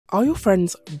Are your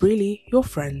friends really your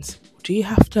friends? Or do you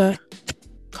have to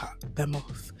cut them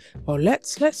off? Well,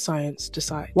 let's let science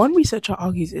decide. One researcher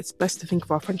argues it's best to think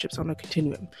of our friendships on a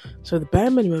continuum. So the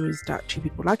bare minimum is that two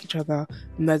people like each other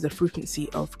and there's a frequency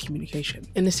of communication.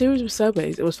 In a series of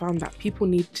surveys, it was found that people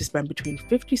need to spend between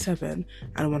 57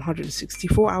 and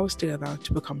 164 hours together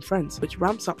to become friends, which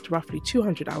ramps up to roughly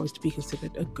 200 hours to be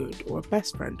considered a good or a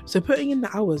best friend. So putting in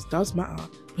the hours does matter,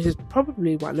 which is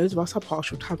probably why loads of us are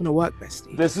partial to having a work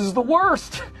bestie. This is the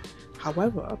worst!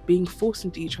 However, being forced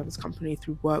into each other's company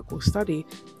through work or study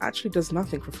actually does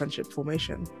nothing for friendship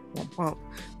formation. Womp womp.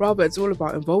 Rather, it's all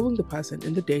about involving the person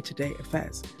in the day-to-day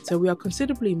affairs. So we are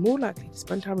considerably more likely to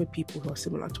spend time with people who are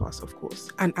similar to us, of course.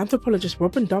 And anthropologist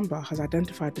Robin Dunbar has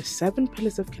identified the 7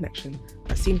 pillars of connection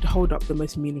that seem to hold up the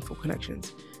most meaningful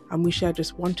connections. And we share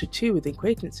just 1 to 2 with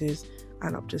acquaintances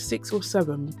and up to 6 or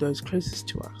 7 with those closest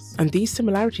to us. And these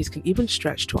similarities can even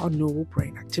stretch to our normal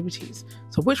brain activities.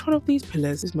 So which one of these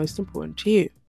pillars is most important to you?